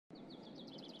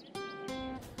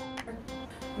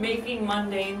making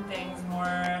mundane things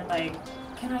more like,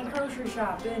 can I grocery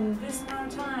shop in this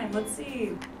amount of time? Let's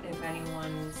see. If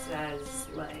anyone says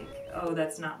like, oh,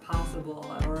 that's not possible,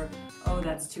 or oh,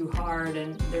 that's too hard,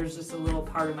 and there's just a little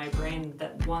part of my brain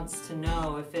that wants to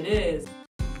know if it is.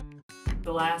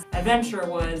 The last adventure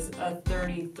was a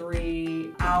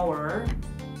 33-hour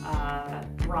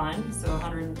run, so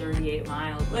 138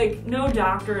 miles. Like, no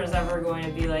doctor is ever going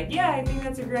to be like, yeah, I think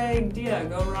that's a great idea,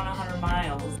 go run 100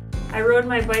 miles. I rode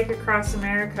my bike across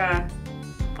America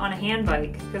on a hand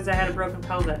bike because I had a broken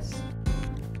pelvis.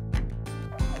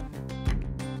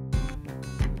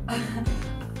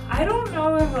 I don't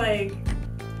know if like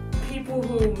people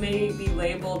who may be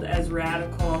labeled as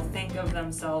radical think of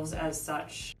themselves as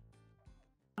such.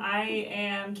 I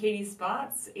am Katie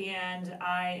Spotz, and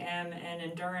I am an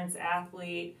endurance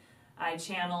athlete. I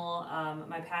channel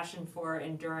my passion for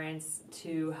endurance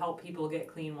to help people get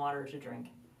clean water to drink.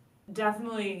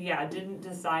 Definitely, yeah, didn't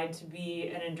decide to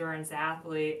be an endurance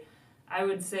athlete. I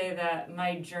would say that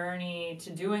my journey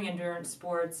to doing endurance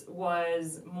sports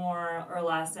was more or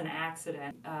less an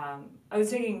accident. I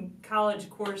was taking college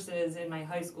courses in my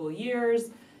high school years,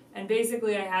 and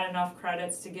basically I had enough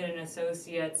credits to get an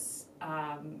associate's,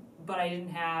 but I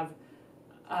didn't have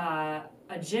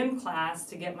a gym class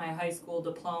to get my high school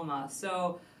diploma.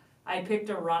 So I picked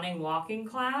a running walking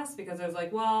class because I was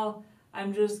like, well,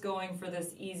 I'm just going for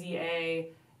this easy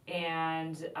A,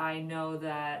 and I know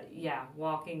that, yeah,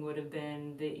 walking would have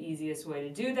been the easiest way to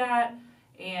do that.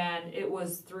 And it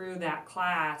was through that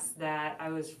class that I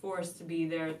was forced to be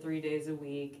there 3 days a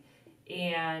week.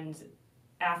 And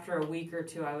after a week or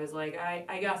two, I was like,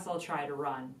 I guess I'll try to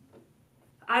run.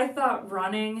 I thought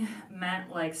running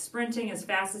meant like sprinting as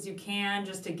fast as you can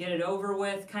just to get it over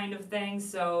with kind of thing.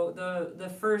 So the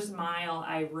first mile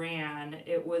I ran,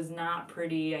 it was not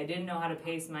pretty. I didn't know how to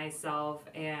pace myself,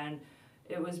 and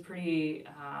it was pretty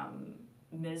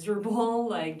miserable,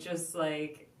 like just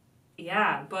like,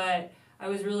 yeah, but I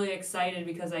was really excited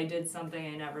because I did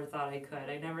something I never thought I could.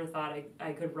 I never thought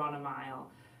I could run a mile.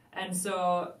 And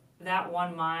so that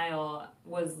 1 mile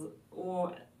was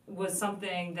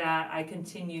something that I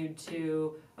continued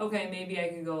to, okay, maybe I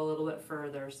could go a little bit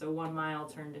further. So 1 mile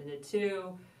turned into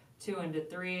 2, 2 into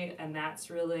 3, and that's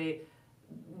really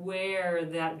where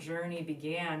that journey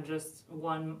began, just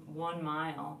one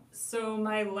mile. So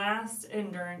my last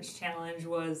endurance challenge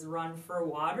was Run for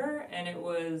Water, and it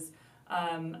was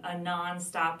a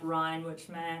non-stop run, which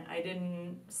meant I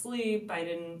didn't sleep,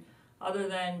 other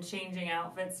than changing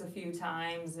outfits a few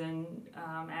times and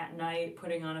at night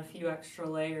putting on a few extra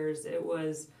layers. It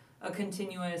was a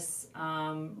continuous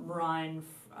run,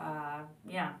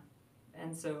 yeah.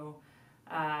 And so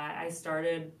I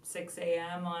started 6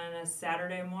 a.m. on a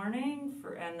Saturday morning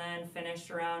and then finished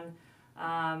around,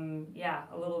 yeah,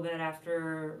 a little bit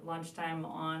after lunchtime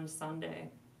on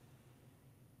Sunday.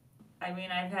 I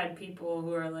mean, I've had people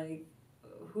who are like,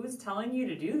 who's telling you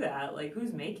to do that? Like,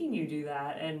 who's making you do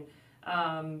that? And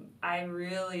I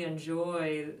really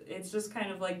enjoy, it's just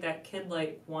kind of like that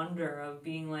kid-like wonder of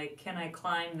being like, can I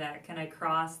climb that? Can I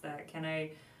cross that? Can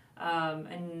I,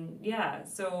 and yeah,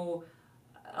 so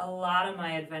a lot of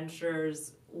my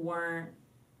adventures weren't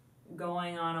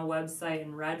going on a website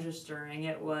and registering.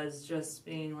 It was just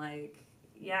being like,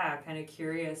 yeah, kind of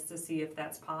curious to see if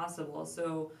that's possible.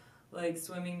 So like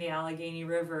swimming the Allegheny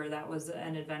River, that was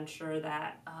an adventure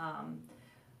that,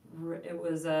 it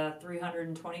was a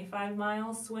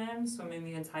 325-mile swim, swimming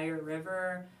the entire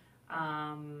river.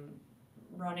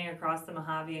 Running across the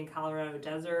Mojave and Colorado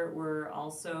desert were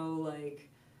also like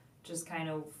just kind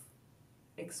of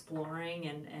exploring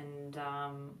and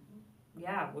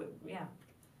yeah.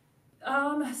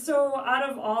 So out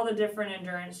of all the different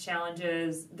endurance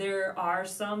challenges, there are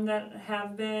some that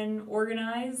have been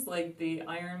organized, like the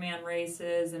Ironman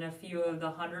races and a few of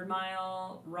the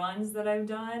 100-mile runs that I've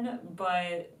done,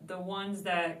 but the ones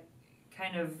that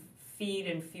kind of feed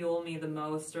and fuel me the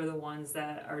most are the ones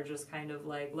that are just kind of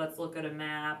like, let's look at a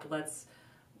map, let's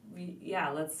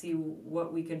see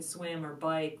what we could swim or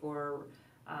bike or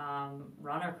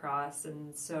run across.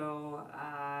 And so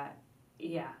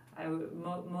yeah,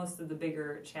 most of the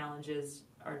bigger challenges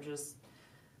are just,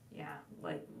 yeah,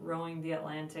 like rowing the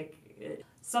Atlantic.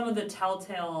 Some of the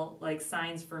telltale like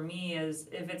signs for me is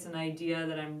if it's an idea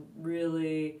that I'm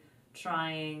really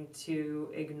trying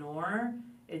to ignore,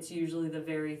 it's usually the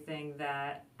very thing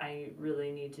that I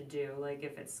really need to do. Like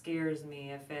if it scares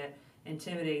me, if it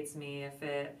intimidates me,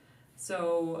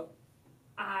 so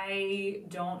I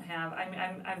don't have,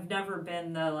 I've never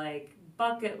been the like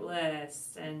bucket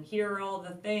list and here are all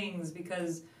the things,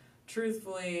 because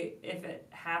truthfully, if it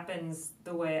happens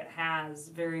the way it has,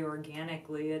 very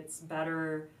organically, it's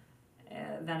better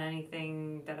than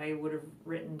anything that I would have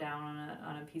written down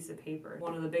on a piece of paper.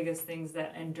 One of the biggest things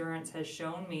that endurance has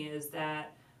shown me is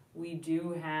that we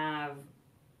do have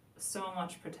so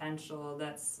much potential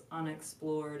that's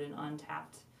unexplored and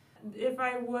untapped. If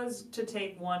I was to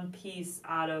take one piece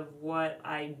out of what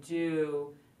I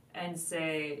do and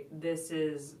say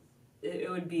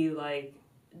it would be like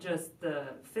just the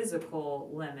physical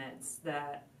limits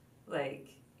that like,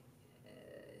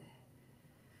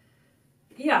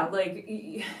 yeah,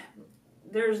 like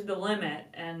there's the limit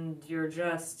and you're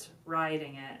just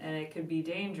riding it and it could be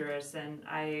dangerous. And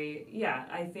I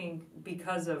think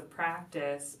because of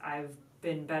practice, I've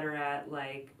been better at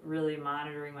like really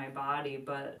monitoring my body.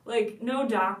 But like no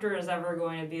doctor is ever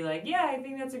going to be like, yeah, I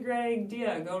think that's a great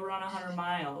idea, go run 100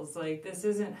 miles. Like this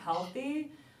isn't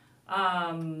healthy.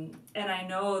 And I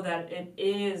know that it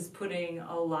is putting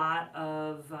a lot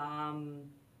of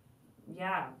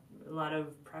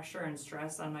pressure and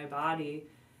stress on my body.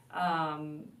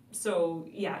 So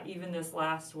yeah, even this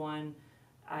last one,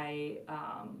 I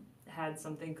had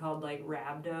something called like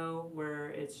rhabdo, where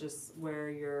it's just where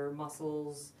your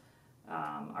muscles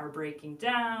are breaking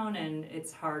down and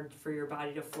it's hard for your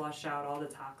body to flush out all the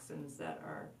toxins that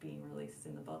are being released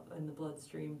in the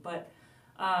bloodstream. But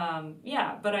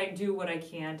but I do what I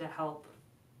can to help.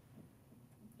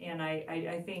 And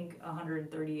I think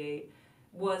 138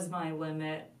 was my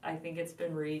limit. I think it's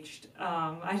been reached.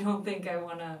 I don't think I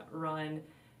want to run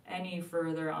any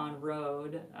further on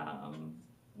road.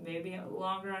 Maybe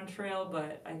longer on trail,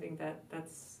 but I think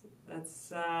that's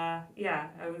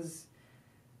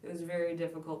it was very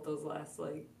difficult those last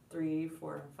like 3,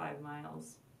 4, 5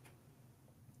 miles.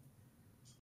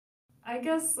 I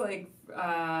guess like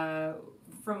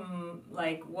from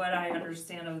like what I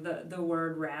understand of the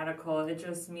word radical, it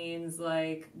just means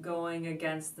like going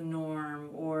against the norm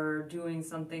or doing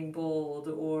something bold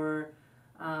or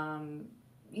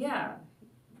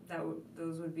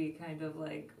those would be kind of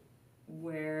like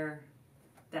where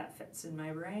that fits in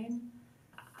my brain.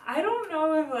 I don't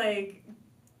know if like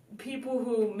people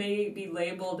who may be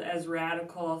labeled as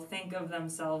radical think of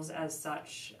themselves as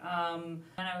such. And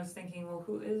I was thinking, well,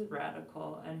 who is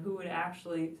radical and who would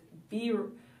actually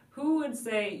who would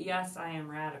say, yes, I am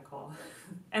radical?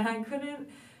 And I couldn't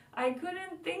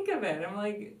think of it. I'm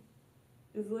like,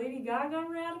 is Lady Gaga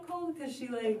radical? Because she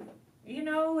like,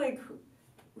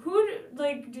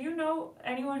 like do you know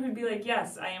anyone who'd be like,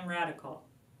 yes, I am radical?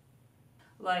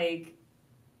 Like,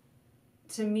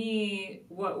 to me,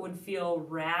 what would feel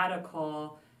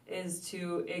radical is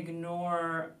to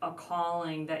ignore a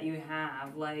calling that you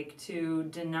have, like to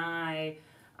deny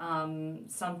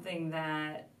something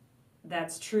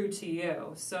that's true to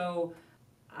you. So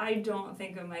I don't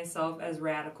think of myself as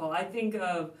radical. I think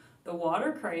of the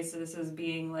water crisis as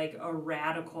being like a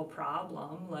radical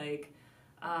problem. Like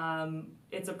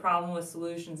it's a problem with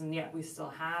solutions, and yet we still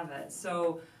have it.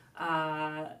 So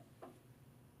I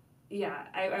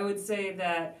would say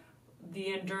that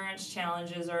the endurance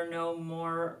challenges are no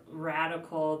more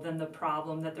radical than the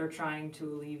problem that they're trying to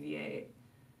alleviate.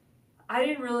 I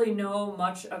didn't really know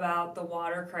much about the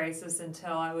water crisis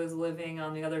until I was living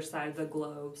on the other side of the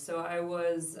globe. So I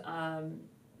was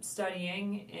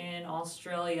studying in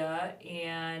Australia,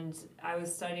 and I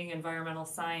was studying environmental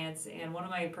science, and one of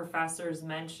my professors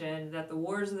mentioned that the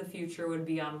wars of the future would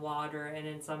be on water, and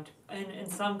in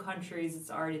some countries it's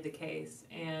already the case.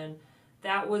 And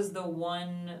that was the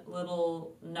one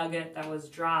little nugget that was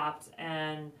dropped,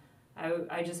 and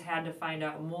I just had to find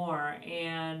out more.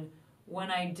 And when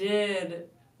I did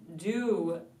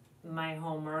do my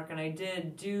homework and I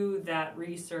did do that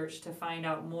research to find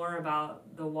out more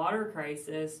about the water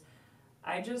crisis,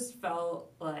 I just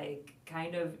felt like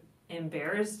kind of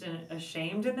embarrassed and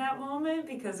ashamed in that moment,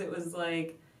 because it was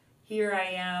like, here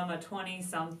I am, a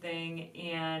 20-something,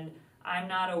 and I'm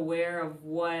not aware of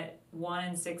what 1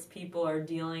 in 6 people are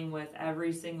dealing with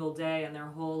every single day, and their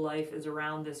whole life is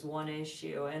around this one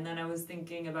issue. And then I was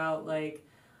thinking about like,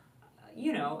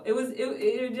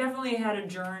 it definitely had a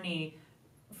journey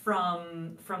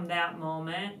from that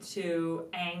moment to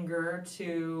anger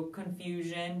to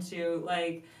confusion to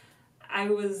like, I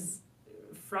was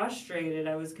frustrated,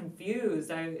 I was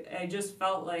confused. I just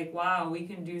felt like, wow, we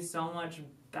can do so much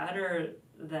better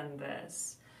than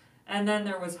this. And then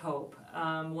there was hope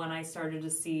when I started to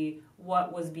see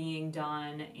what was being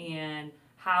done and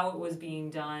how it was being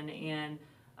done. And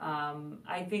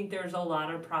I think there's a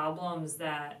lot of problems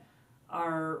that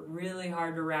are really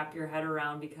hard to wrap your head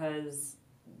around, because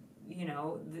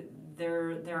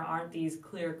there aren't these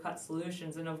clear-cut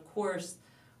solutions. And of course,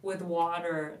 with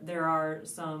water, there are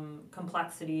some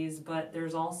complexities, but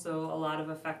there's also a lot of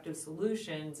effective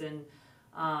solutions. And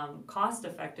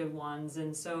cost-effective ones.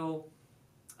 And so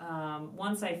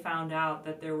once I found out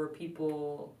that there were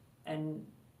people and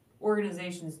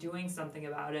organizations doing something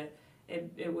about it,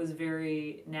 it was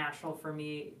very natural for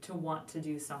me to want to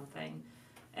do something.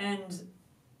 And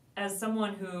as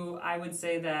someone who, I would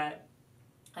say that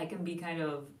I can be kind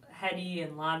of heady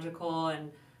and logical,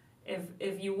 and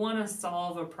if you want to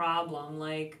solve a problem,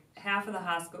 like half of the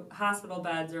hospital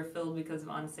beds are filled because of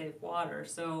unsafe water.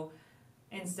 So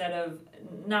instead of,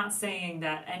 not saying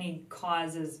that any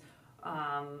cause is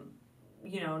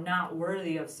not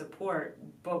worthy of support,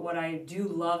 but what I do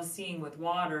love seeing with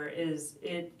water is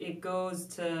it goes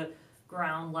to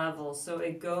ground level. So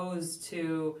it goes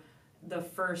to the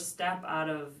first step out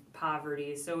of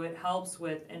poverty. So it helps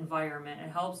with environment,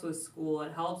 it helps with school,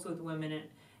 it helps with women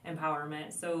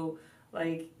empowerment. So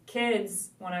like kids,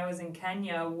 when I was in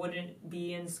Kenya, wouldn't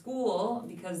be in school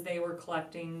because they were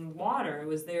collecting water. It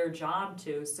was their job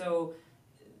to. So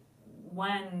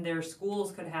when their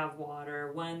schools could have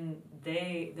water, when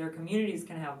their communities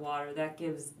can have water, that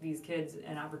gives these kids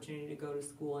an opportunity to go to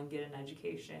school and get an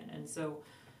education. And so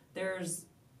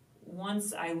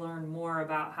once I learned more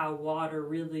about how water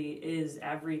really is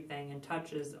everything and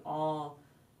touches all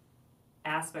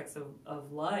aspects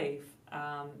of life,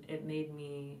 it made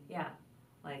me,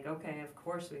 like, okay, of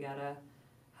course we gotta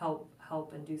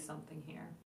help and do something here.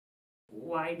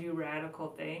 Why do radical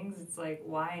things? It's like,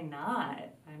 why not?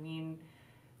 I mean,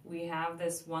 we have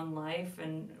this one life,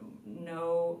 and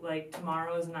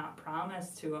tomorrow is not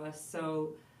promised to us.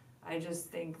 So I just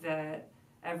think that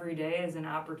every day is an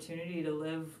opportunity to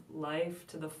live life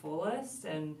to the fullest.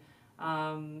 And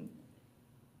I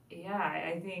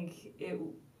think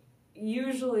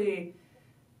usually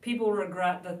people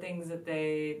regret the things that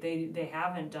they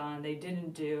haven't done, they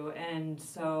didn't do. And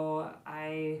so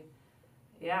I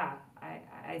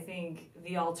think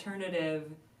the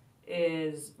alternative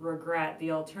is regret.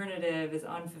 The alternative is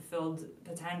unfulfilled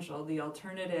potential. The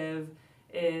alternative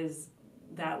is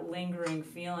that lingering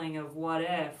feeling of what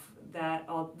if.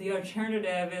 The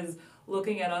alternative is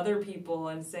looking at other people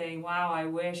and saying, wow, I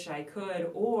wish I could.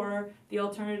 Or the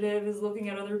alternative is looking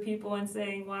at other people and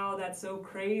saying, wow, that's so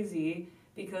crazy,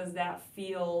 because that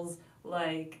feels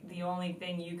like the only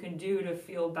thing you can do to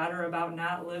feel better about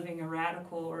not living a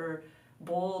radical or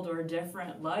bold or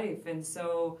different life. And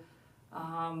so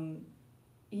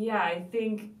I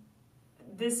think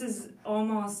this is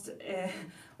almost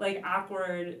like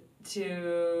awkward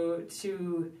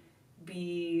to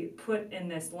be put in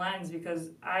this lens,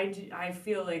 because I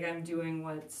feel like I'm doing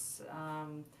what's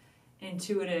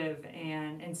intuitive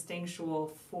and instinctual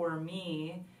for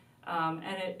me, and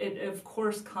it of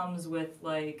course comes with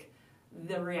like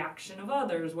the reaction of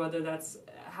others, whether that's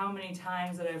how many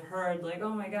times that I've heard like,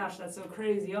 oh my gosh, that's so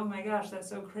crazy, oh my gosh, that's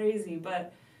so crazy.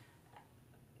 But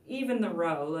even the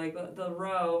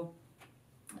row,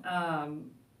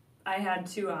 I had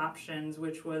two options,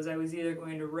 which was I was either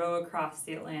going to row across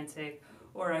the Atlantic,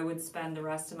 or I would spend the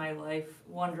rest of my life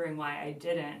wondering why I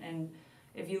didn't. And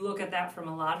if you look at that from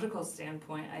a logical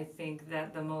standpoint, I think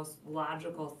that the most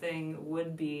logical thing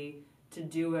would be to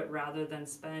do it rather than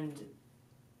spend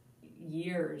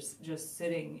years just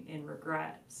sitting in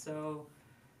regret. So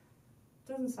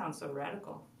it doesn't sound so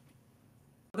radical.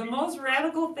 The most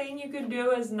radical thing you could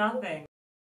do is nothing.